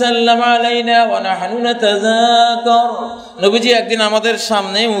আলাইহি ওয়াসাল্লাম আলাইনা ওয়া নাহনু নাতাযাকার। নবীজি একদিন আমাদের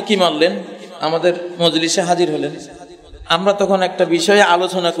সামনে উঁকি মারলেন, আমাদের মজলিসে হাজির হলেন। আমরা তখন একটা বিষয়ে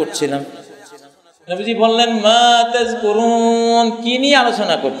আলোচনা করছিলাম। নবীজি বললেন মা তাযকুরুন, কি নিয়ে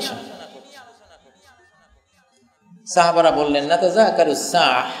আলোচনা করছো? সাহাবারা বললেন নাতাযাকারুস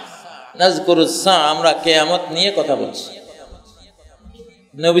সাআহ, নাযকুরুস সাআহ, আমরা কিয়ামত নিয়ে কথা বলছি।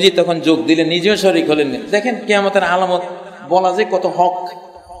 নবীজি তখন যোগ দিলেন, নিজেও শরীক হলেন। দেখেন কিয়ামতের আলামত বলা যে কত হক।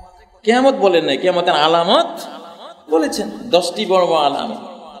 কিয়ামত বলেন নাই, কিয়ামতের আলামত বলেছেন, 10টি বড় বড় আলামত।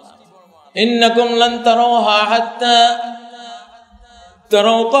 ইন্নাকুম লান তারাহা হাত্তা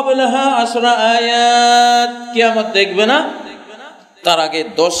তারাউ ক্বাবলাহা 10 আয়াত। কিয়ামত দেখবে না তার আগে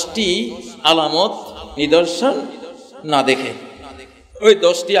 10টি আলামত, নিদর্শন না দেখে। ওই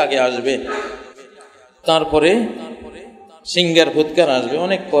 10টি আগে আসবে, তারপরে সিঙ্গার ফুৎকার আসবে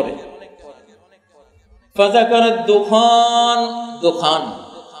অনেক পরে। ফাযাকারাত দুখান, দুখান,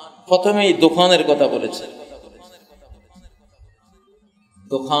 প্রথমেই দুখানের কথা বলেছে।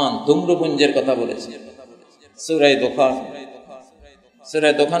 দুখান, ধূম্রপুঞ্জের কথা বলেছে। সূরা দুখান, সূরা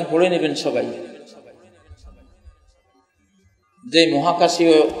দুখান পড়ে নেবেন সবাই। যে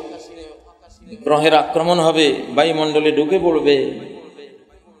মহাকাশীয় গ্রহের আক্রমণ হবে, বায়ুমণ্ডলে ঢুকে পড়বে,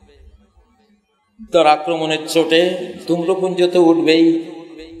 তার আক্রমণের চোটে ধূম্রপুঞ্জ তো উঠবেই।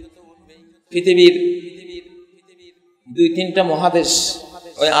 পৃথিবীর 2-3টা মহাদেশ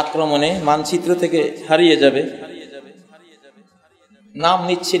ওই আক্রমণে মানচিত্র থেকে হারিয়ে যাবে। নাম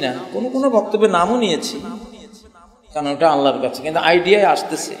নিচ্ছি না, কোনো কোনো বক্তব্যে নামও নিয়েছি, কারণ ওটা আল্লাহর কাছে, কিন্তু আইডিয়ায়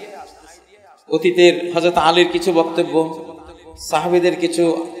আসতেছে। অতীতের হযরত আলীর কিছু বক্তব্য, সাহাবীদের কিছু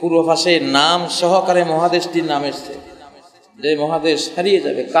পূর্বভাষে নাম সহকারে মহাদেশটির নাম এসছে। যে মহাদেশ হারিয়ে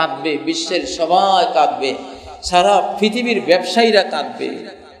যাবে, কাঁদবে, বিশ্বের সবাই কাঁদবে, সারা পৃথিবীর ব্যবসায়ীরা কাঁদবে,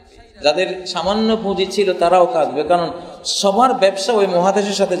 যাদের সামান্য পুঁজি ছিল তারাও কাঁদবে, কারণ সবার ব্যবসা ওই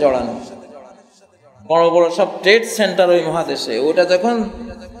মহাদেশের সাথে জড়ানো। বড় বড় সব ট্রেড সেন্টার ওই মহাদেশে, ওটা যখন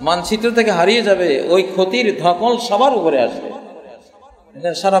মানচিত্র থেকে হারিয়ে যাবে ওই ক্ষতির ধকল সবার উপরে আসবে,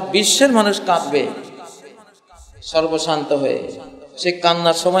 সারা বিশ্বের মানুষ কাঁদবে সর্বশান্ত হয়ে। সে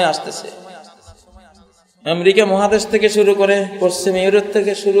কান্নার সময় আসতেছে। আমেরিকা মহাদেশ থেকে শুরু করে, পশ্চিম ইউরোপ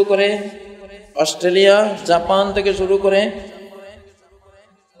থেকে শুরু করে, অস্ট্রেলিয়া, জাপান থেকে শুরু করে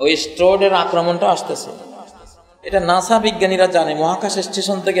ওই স্টেরয়েডের আক্রমণটা আসতেছে। এটা নাসা বিজ্ঞানীরা জানে। মহাকাশ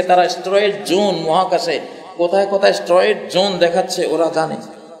স্টেশন থেকে তারা স্টেরয়েড জোন, মহাকাশে কোথায় কোথায় স্টেরয়েড জোন দেখাচ্ছে ওরা জানে,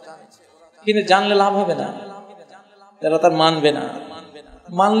 কিন্তু জানলে লাভ হবে না, তারা তার মানবে না,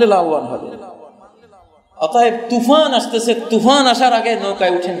 মানলে লাভবান হবে। অতএব তুফান আসতেছে, তুফান আসার আগে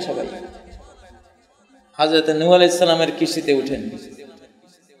নৌকায় উঠেন সবাই। হযরত নূহ আলাইহিস সালামের কিস্তিতে উঠেন।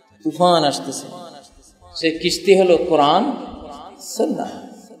 তুফান আসতেছে, সে কিস্তি হলো কোরআন সুন্নাহ,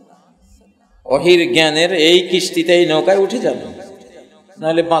 ওহীর জ্ঞানের এই কিস্তিতেই নৌকায় উঠে যাবেন,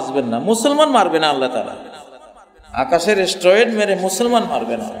 নাহলে বাঁচবেন না। মুসলমান মারবে না আল্লাহ তাআলা, আকাশের স্টেরয়েড মেরে মুসলমান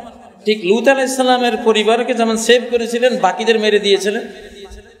মারবে না। ঠিক লূত আলাইহিস সালামের পরিবারকে যেমন সেভ করেছিলেন, বাকিদের মেরে দিয়েছিলেন,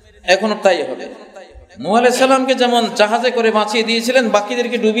 এখনো তাই হবে। নূহ আলাইহিস সালামকে যেমন জাহাজে করে বাঁচিয়ে দিয়েছিলেন,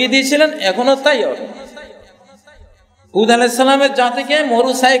 বাকিদেরকে ডুবিয়ে দিয়েছিলেন, এখনো তাই হবে। হুদ আলাইহিস সালামের জাতিকে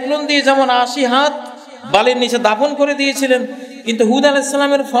মরু সাইক্লোন দিয়ে যেমন ৮০ হাত বালির নিচে দাফন করে দিয়েছিলেন, কিন্তু হুদ আলাইহিস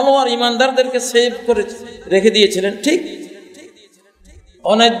সালামের ফলোয়ার ইমানদারদেরকে সেভ করে রেখে দিয়েছিলেন। ঠিক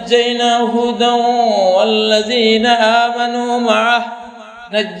অনাজ্জাইনা হুদা ওয়াল্লাযীনা আমানু মাআহ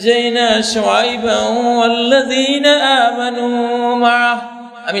নাজ্জাইনা শুআইবা ওয়াল্লাযীনা আমানু মাআহ,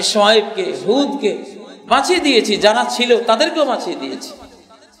 আমি শুআইবকে, হুদকে বাঁচিয়ে দিয়েছি, যারা ছিল তাদেরকেও বাঁচিয়ে দিয়েছি।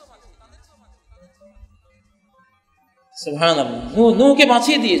 সুবহানাল্লাহ, নূহকে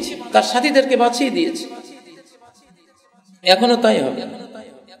বাঁচিয়ে দিয়েছি, তার সাথীদেরকে বাঁচিয়ে দিয়েছি, এখনো তাই হবে।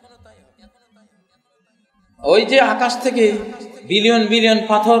 ওই যে আকাশ থেকে বিলিয়ন বিলিয়ন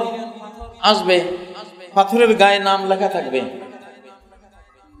পাথর আসবে, পাথরের গায়ে নাম লেখা থাকবে।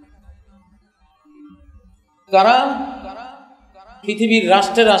 কারা? পৃথিবীর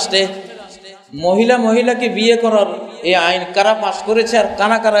রাষ্ট্রে রাষ্ট্রে মহিলা মহিলাকে বিয়ে করার এই আইন কারা পাশ করেছে, আর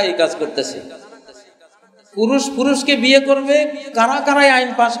কারা কারা এই কাজ করতেছে। পুরুষ পুরুষকে বিয়ে করবে, কারা কারা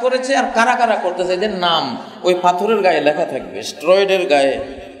আইন পাশ করেছে আর কারা কারা করতেছে, এদের নাম ওই পাথরের গায়ে লেখা থাকবে, স্টেরয়েডের গায়ে,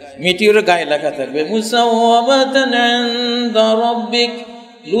 মিটিওরের গায়ে লেখা থাকবে। মুসাওয়াবাতান ইনদা রাব্বিক,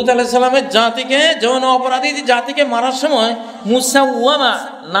 লূত আলাইহিস সালামের জাতিকে, যৌন অপরাধী জাতিকে মারার সময় মুসাওয়ামা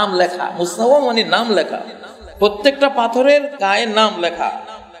নাম লেখা, মুসাওয়ামা মানে নাম লেখা, প্রত্যেকটা পাথরের গায়ে নাম লেখা,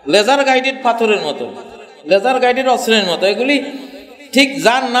 লেজার গাইডেড পাথরের মতো, লেজার গাইডেড অস্ত্রের মতো। এগুলি ঠিক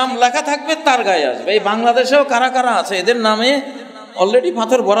যার নাম লেখা থাকবে তার গায়ে আসবে। এই বাংলাদেশেও কারা কারা আছে, এদের নামে অলরেডি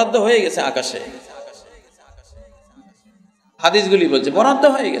পাথর বরাদ্দ হয়ে গেছে আকাশে, হাদিসগুলি বলছে বরাদ্দ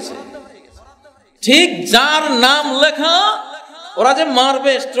হয়ে গেছে। ঠিক যার নাম লেখা, ওরা যে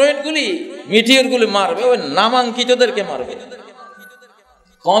মারবে স্টেরয়েড গুলি, মিটিওর গুলি মারবে, ওই নামাঙ্কিতদেরকে মারবে।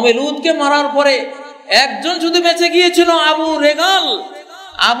 কওমে লূতকে মারার পরে একজন শুধু বেঁচে গিয়েছিল, আবু রেগাল।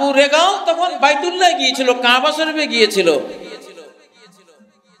 আবু রেগাল তখন বাইতুল্লাহ গিয়েছিল, কাবা শরীফে গিয়েছিল।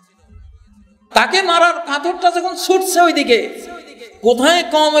 তাকে মারার পাথরটা যখন ছুটছে ওইদিকে, কোথায়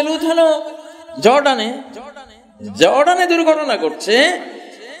কওমে লূত হলো? জর্ডানে। জর্ডানে দুর্ঘটনা ঘটছে,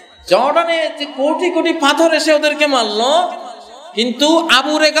 জর্ডানে কোটি কোটি পাথর এসে ওদেরকে মারলো, কিন্তু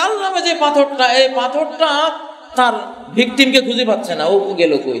আবু রেগাল নামে যে পাথরটা, এই পাথরটা তার ভিকটিমকে খুঁজে পাচ্ছে না, ও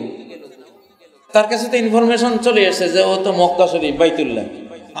গেল কই? তার কাছে তো ইনফরমেশন চলে এসেছে যে ও তো মক্কা শরীফ, বাইতুল্লাহ।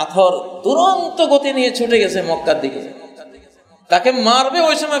 পাথর দুরন্ত গতি নিয়ে ছুটে গেছে মক্কার দিকে, তাকে মারবে।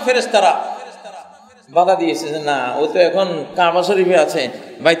 ওই সময় ফেরেশতারা বাধা দিয়েছে যে না, ও তো এখন কাবা শরীফে আছে,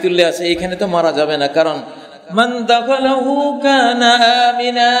 বাইতুল্লাহ আছে, এখানে তো মারা যাবে না, কারণ মান দাখালাহু কানা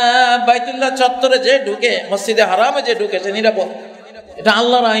আমিনা, বাইতুল্লাহ চত্বরে যে ঢুকে, মসজিদে হারামে যে ঢুকে, সে নিরাপদ। এটা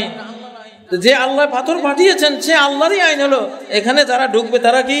আল্লাহর আইন, যে আল্লাহ পাথর পাঠিয়েছেন সে আল্লাহরই আইন হলো, এখানে যারা ঢুকবে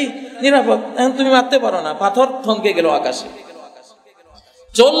তারা কি নিরাপদ। এখন তুমি মারতে পারো না। পাথর থমকে গেল আকাশে।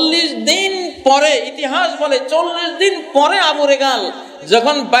 40 দিন পরে, ইতিহাস বলে 40 দিন পরে আবু রেগাল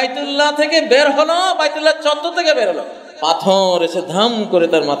যখন বাইতুল্লাহ থেকে বের হলো, বাইতুল্লাহ চত্বর থেকে বের হলো, পাথর এসে ধাম করে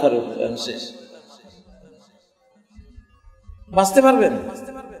তার মাথার উপরে। শেষ। বাঁচতে পারবেন?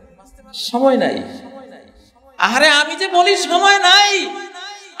 সময় নাই। আরে আমি যে বলি সময় নাই,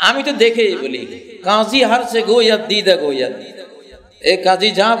 আমি তো দেখেই বলি। কাজী হারছে গোয়াত দিদা গোয়াত, এ কাজী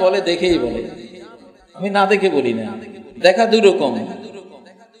যা বলে দেখেই বলে, আমি না দেখে বলি না। দেখা দুরকম,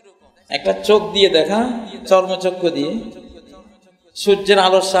 একটা চোখ দিয়ে দেখা, চর্মচক্ষু দিয়ে, সূর্যের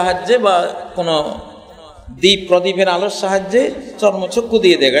আলোর সাহায্যে বা কোনো দ্বীপ প্রদীপের আলোর সাহায্যে চর্মচক্ষু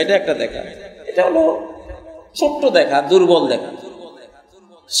দিয়ে দেখা, এটা একটা দেখা। এটা হলো ছোট্ট দেখা, দুর্বল দেখা।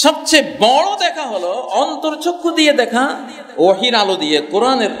 সবচেয়ে বড় দেখা হলো অন্তর্চক্ষু দিয়ে দেখা, ওহীর আলো দিয়ে,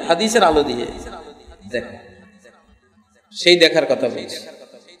 কোরআনের হাদিসের আলো দিয়ে দেখা। সেই দেখার কথা বলছি।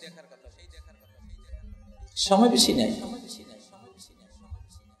 সময় বেশি নাই।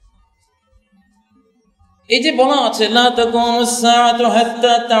 এই যে বলা আছে লা তাকুমুস সাআতু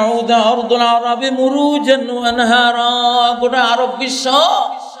হাত্তা তাউদা আরদুল আরাবি মুরুজান ওয়া আনহারা, গোটা আরব বিশ্ব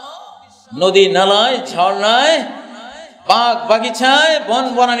নদী নালায়, ঝর্ণায়, বাগ বাগিচায়, বন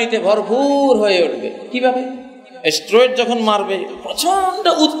বনানীতে ভরপুর হয়ে উঠবে। কিভাবে? স্ট্রয়েড যখন মারবে, প্রচন্ড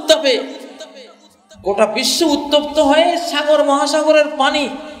উত্তাপে গোটা বিশ্ব উত্তপ্ত হয়ে সাগর মহাসাগরের পানি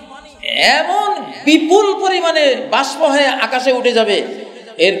এমন বিপুল পরিমাণে বাষ্প হয়ে আকাশে উঠে যাবে,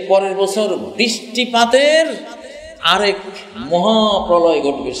 এর পরের বছর বৃষ্টিপাতের আরেক মহাপ্রলয়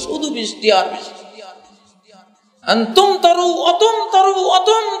ঘটবে। শুধু বৃষ্টি আর বৃষ্টি, আনতুম তারু অতুম তারু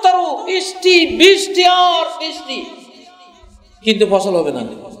অতুম তারু, বৃষ্টি বৃষ্টি আর বৃষ্টি, কিন্তু ফসল হবে না।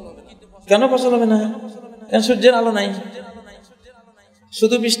 কেন ফসল হবে না? কারণ সূর্যের আলো নাই।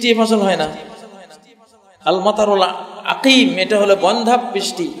 শুধু বৃষ্টি ফসল হয় না। আল মাতারুল আকিম, এটা হলো বন্ধাপ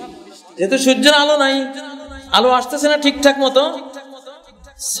বৃষ্টি। যেহেতু সূর্যের আলো নাই, আলো আসতেছে না ঠিকঠাক মতো,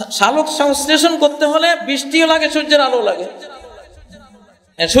 সালোক সংশ্লেষণ করতে হলে বৃষ্টিও লাগে, সূর্যের আলো লাগে।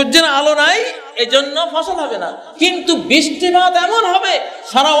 সূর্যের আলো নাই, এই জন্য ফসল হবে না। কিন্তু বৃষ্টিপাত এমন হবে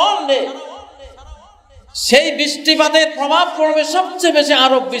সারা ওয়ার্ল্ডে, সেই বৃষ্টিপাতের প্রভাব পড়বে সবচেয়ে বেশি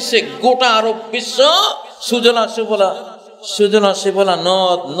আরব বিশ্বে। গোটা আরব বিশ্ব সুজলা সুফলা, সুজলা সুফলা,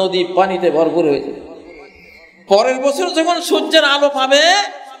 নদ নদী পানিতে ভরপুর হয়ে যাবে। পরের বছর যখন সূর্যের আলো পাবে,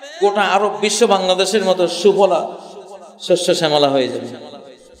 গোটা আরব বিশ্ব বাংলাদেশের মতো সুফলা শস্য শ্যামলা হয়ে যাবে।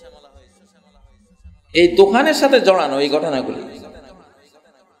 এই দোকানের সাথে জড়ানো এই ঘটনাগুলি।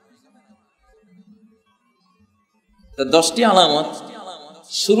 10টি আলামত।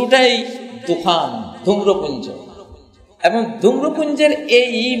 শুরুটাই দোকান, ধূম্রপুঞ্জ, এবং ধূম্রপুঞ্জের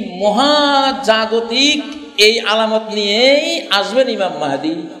এই মহাজাগতিক এই আলামত নিয়েই আসবেন ইমাম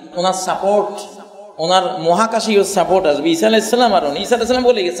মাহদী। ওনার সাপোর্ট, ওনার মহাকাশীয় সাপোর্ট আসবে। ঈসা আলাইহিস সালাম, আর ঈসা আলাইহিস সালাম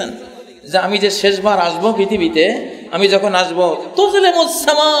বলে গেছেন যে আমি যে শেষবার আসবো পৃথিবীতে, আমি যখন আসবো তুজলিমুস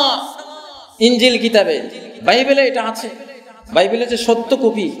সামা, ইনজিল কিতাবে, বাইবেলে এটা আছে। বাইবেলে যে সত্য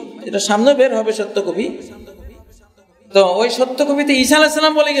কপি, এটা সামনে বের হবে সত্য কপি, তো ওই সত্য কবিতে ঈসা আলাইহিস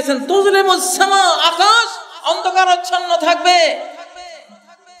সালাম বলে গেছেন তুজলিমুস সামা, আকাশ অন্ধকারাচ্ছন্ন থাকবে,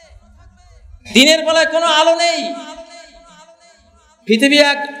 দিনের বেলায় কোনো আলো নেই। পৃথিবী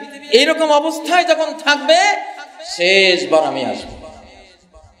এক এইরকম অবস্থায় যখন থাকবে, শেষবার আমি আসবো।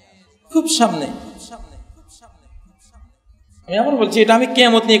 খুব সামনে। আমি আবার বলছি, এটা আমি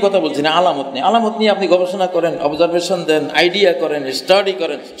কিয়ামত নিয়ে কথা বলছি না, আলামত নিয়ে। আলামত নিয়ে আপনি গবেষণা করেন, অবজারভেশন দেন, আইডিয়া করেন, স্টাডি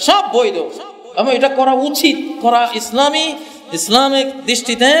করেন, সব বৈধ। এবং এটা করা উচিত, করা ইসলামিক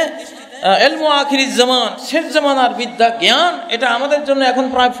দৃষ্টিতে ইলমু আখিরিজ জামান, শেষ জামানার বিদ্যা, জ্ঞান, এটা আমাদের জন্য এখন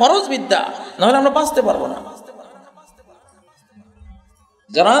প্রায় ফরজ বিদ্যা, নাহলে আমরা বাঁচতে পারবো না।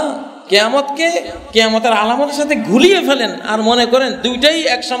 যারা কিয়ামতের আলামতের সাথে ঘুলিয়ে ফেলেন আর মনে করেন দুইটাই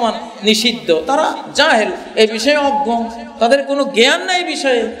এক সমান নিষিদ্ধ, তারা জাহেল, এই বিষয়ে অজ্ঞ, তাদের কোনো জ্ঞান নাই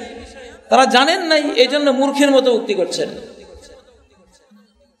বিষয়ে, তারা জানেন নাই, এই জন্য মূর্খের মতো উক্তি করছেন।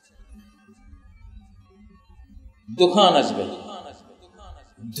 দোকান আসবে,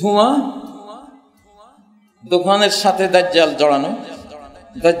 ধোঁয়া, দোকানের সাথে দাজ্জাল জড়ানো।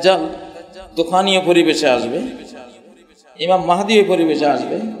 দাজ্জাল দোকানীয় পরিবেশে আসবে, ইমাম মাহদী এই পরিবেশে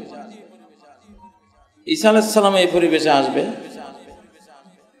আসবে, ঈসা আলাইহিস সালাম এই পরিবেশে আসবে।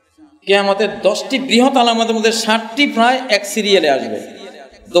 কিয়ামতের 10টি বৃহৎ আলামতের মধ্যে 7টি প্রায় এক সিরিয়ালে আসবে।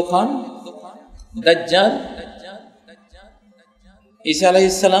 দোকান, দাজ্জাল, ঈসা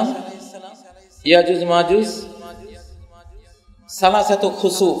আলাইহিস সালাম, ইয়াজুজ মাজুজ, সালাসাতু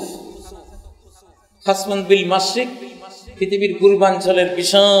খুসুফ, খাসমুন বিল মাশরিক, পৃথিবীর পূর্বাঞ্চলের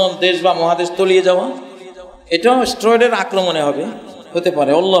বিশাল দেশ বা মহাদেশ তলিয়ে যাওয়া। এটাও স্টেরয়েডের আক্রমণে হবে, হতে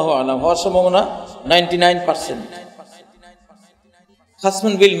পারে, আল্লাহু আলাম, হওয়ার সম্ভাবনা 99%।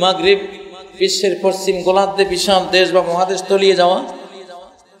 খাসমুন বিল মাগরিব, বিশ্বের পশ্চিম গোলার্ধে বিশাল দেশ বা মহাদেশ তলিয়ে যাওয়া।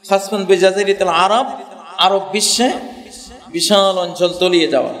 খাসমুন বি জাজিরাতুল আরব, আরব বিশ্বে বিশাল অঞ্চল তলিয়ে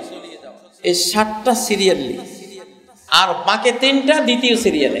যাওয়া। এই 7টা সিরিয়ালি, আর বাকি 3টা দ্বিতীয়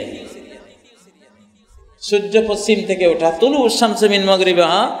সিরিয়ালে। সূর্য পশ্চিম থেকে ওঠা, তুলু শামসু মিন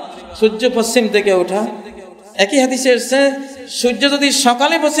মাগরিবিহা, সূর্য পশ্চিম থেকে ওঠা। একই হাদিসে এসেছে, সূর্য যদি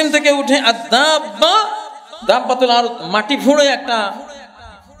সকালে পশ্চিম থেকে উঠে, আর দাব্বাতুল আরদ, মাটি ফুঁড়ে একটা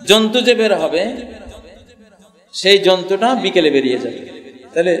জন্তু যে বের হবে, সেই জন্তুটা বিকেলে বেরিয়ে যাবে।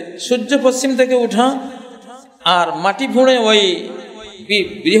 তাহলে সূর্য পশ্চিম থেকে উঠা আর মাটি ফুঁড়ে ওই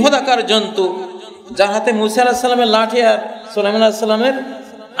বৃহদাকার জন্তু, যার হাতে মুসা আলাইহিস সালামের লাঠি আর সুলাইমান আলাইহিস সালামের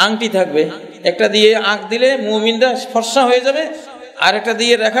আংটি থাকবে, একটা দিয়ে আঁক দিলে মুমিনরা ফর্সা হয়ে যাবে, আর একটা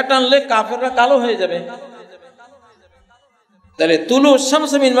দিয়ে রেখা টানলে কাফেররা কালো হয়ে যাবে। তাহলে তুলু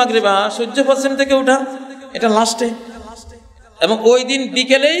শামস মিন মাগরিবা, সূর্য পশ্চিম থেকে ওঠা, এটা লাস্টে। এবং ওই দিন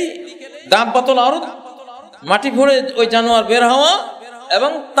বিকেলেই দাব্বাতুল আরদ, মাটি ভরে ওই জানোয়ার বের হওয়া,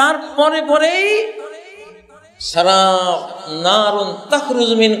 এবং তারপরে পরেই সারা নারুন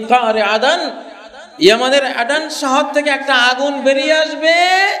তাখরুজ মিন কারি আদান, ইয়ামানের আদান শহর থেকে একটা আগুন বেরিয়ে আসবে,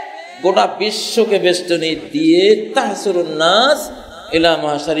 গোটা বিশ্বকে বেষ্টনী দিয়ে তাহসুরুন নাস ইলা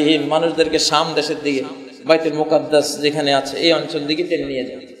মাশারিহিম, মানুষদেরকে শাম দেশের দিকে, বাইতুল মুকাদ্দাস যেখানে আছে এই অঞ্চল দিকে টেনে নিয়ে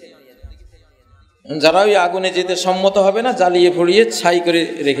যাবে। যারা ওই আগুনে যেতে সম্মত হবে না, জ্বালিয়ে পুড়িয়ে ছাই করে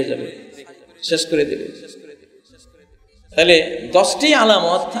রেখে যাবে, শেষ করে দেবে। তাহলে 10টি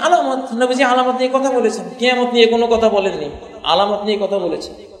আলামত, আলামত নবীজি আলামত নিয়ে কথা বলেছেন, কিয়ামত নিয়ে কোনো কথা বলেননি, আলামত নিয়ে কথা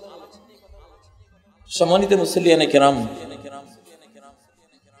বলেছেন। সম্মানিত মুসলিয়ানে কেরাম,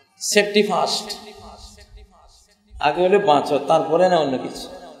 সেফটি ফার্স্ট, আগে হলে বাঁচো, তারপরে না অন্য কিছু।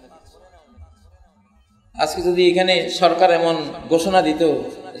 আজকে যদি এখানে সরকার এমন ঘোষণা দিত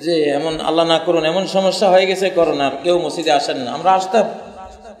যে এমন আল্লাহ না করুন এমন সমস্যা হয়ে গেছে করোনার, কেউ মসজিদে আসেন না, আমরা আসতাম।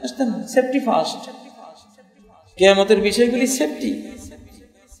 সেফটি ফার্স্ট, কিয়ামতের বিষয়গুলি সেফটি,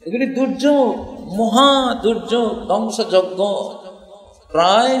 এগুলি দুর্যোগ, মহা দুর্যোগ, ধ্বংসযজ্ঞ।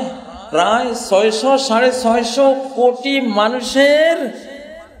 প্রায় 600-650 কোটি মানুষের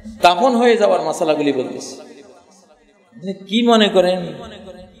দাফন হয়ে যাওয়ার মশালাগুলি বলতেছে। কি মনে করেন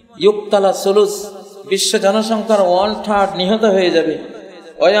ইউক্তালা সুলুস, বিশ্ব জনসংখ্যার 1/3 নিহত হয়ে যাবে।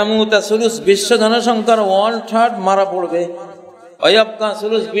 ওয়ায়ামুতা সুলুস, বিশ্ব জনসংখ্যার 1/3 মারা পড়বে। ওয়ায়াবকা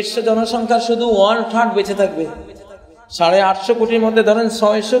সুলুস, বিশ্ব জনসংখ্যা শুধু 1/3 বেঁচে থাকবে। 850 কোটির মধ্যে ধরেন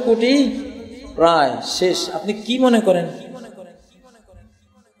 600 কোটি প্রায় শেষ। আপনি কি মনে করেন?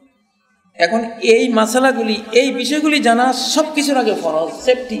 এখন এই মাসালাগুলি, এই বিষয়গুলি জানা সবকিছুর আগে ফরজ।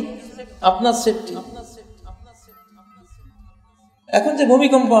 সেফটি, আপনার সেফটি। এখন যে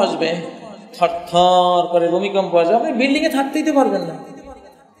ভূমিকম্প আসবে, থরথর করে ভূমিকম্প আসবে, আপনি বিল্ডিং এ থাকতেই তো পারবেন না।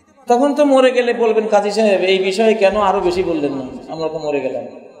 তখন তো মরে গেলে বলবেন কাজী সাহেব এই বিষয়ে কেন আরো বেশি বললেন না, আমরা তো মরে গেলাম।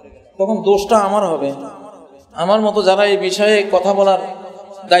 তখন দোষটা আমার হবে। আমার মতো যারা এই বিষয়ে কথা বলার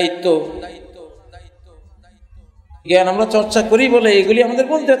দায়িত্ব, জ্ঞান আমরা চর্চা করি বলে এগুলি আমাদের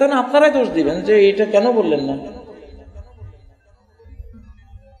বলতে হতো না, আপনারাই দোষ দিবেন যে এটা কেন বললেন না।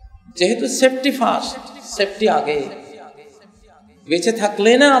 যেহেতু সেফটি ফার্স্ট, সেফটি আগে। বেঁচে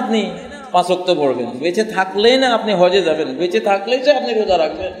থাকলেই না আপনি 5 ওয়াক্ত পড়বেন, বেঁচে থাকলেই না আপনি হজে যাবেন, বেঁচে থাকলেই যে আপনি রোজা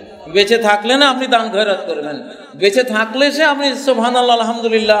রাখবেন, বেঁচে থাকলে না আপনি দান খয়রাত করবেন, বেঁচে থাকলে সে আপনি সুবহানাল্লাহ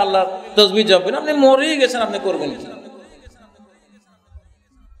আলহামদুলিল্লাহ আল্লাহ তাসবিহ জপবেন। আপনি মরেই গেছেন, আপনি করবেন কি?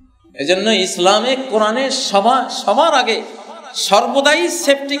 এজন্য ইসলামে, কোরআনে সবার আগে সর্বদাই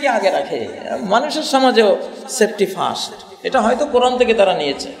সেফটিকে আগে রাখে। মানুষের সমাজেও সেফটি ফার্স্ট, এটা হয়তো কোরআন থেকে তারা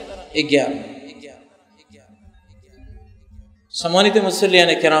নিয়েছে এই জ্ঞান। সম্মানিত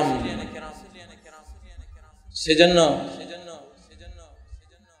মুসলিয়ানে কেরাম, সেজন্য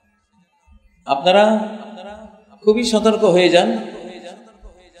আপনারা খুবই সতর্ক হয়ে যান,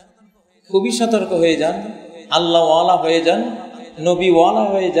 খুবই সতর্ক হয়ে যান, আল্লাহ ওয়ালা হয়ে যান, নবী ওয়ালা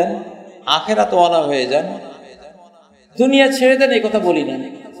হয়ে যান, আখিরাত ওয়ালা হয়ে যান। দুনিয়া ছেড়ে দেন এই কথা বলি না।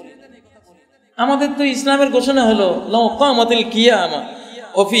 আমাদের তো ইসলামের ঘোষণা হলো লাউ কামাতিল কিয়ামা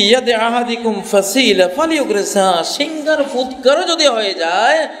ওয়া ফি ইয়াদি আহাদিকুম ফাসিলা ফালিউগরিসা, সিংহার ফুৎকার যদি হয়ে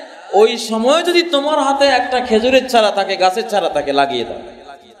যায়, ওই সময় যদি তোমার হাতে একটা খেজুরের চারা থাকে, গাছের চারা থাকে, লাগিয়ে দাও।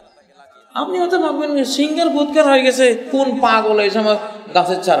 আপনি হয়তো ভাববেন সিংহার ফুৎকার হয়ে গেছে, কোন পাগল এই সময়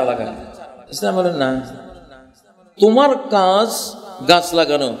গাছের চারা লাগায়। ইসলাম বলেন না, তোমার কাজ গাছ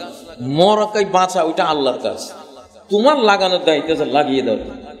লাগানো, মরাকাই বাঁচা ওইটা আল্লাহর কাজ, তোমার লাগানোর দায়িত্ব লাগিয়ে দাও,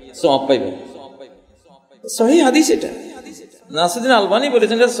 সওয়াব পাইবে। সহিহ হাদিস, এটা নাসিরুদ্দিন আলবানী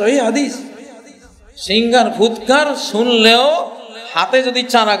বলেছেন এটা সহিহ হাদিস। সিংহার ফুৎকার শুনলেও হাতে যদি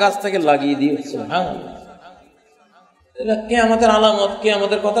চারা গাছ থেকে লাগিয়ে দিও, সুবহানাল্লাহ। এটা কিয়ামতের আলামত।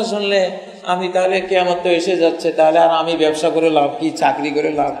 কিয়ামতের কথা শুনলে আমি তাহলে কিয়ামত তো এসে যাচ্ছে, তাহলে আর আমি ব্যবসা করে লাভ কি, চাকরি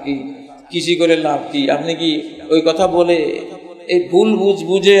করে লাভ কি, কৃষি করে লাভ কি? আপনি কি ওই কথা বলে এই ভুল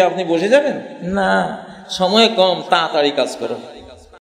বুঝে আপনি বসে যাবেন? না, সময় কম, তাড়াতাড়ি কাজ করো।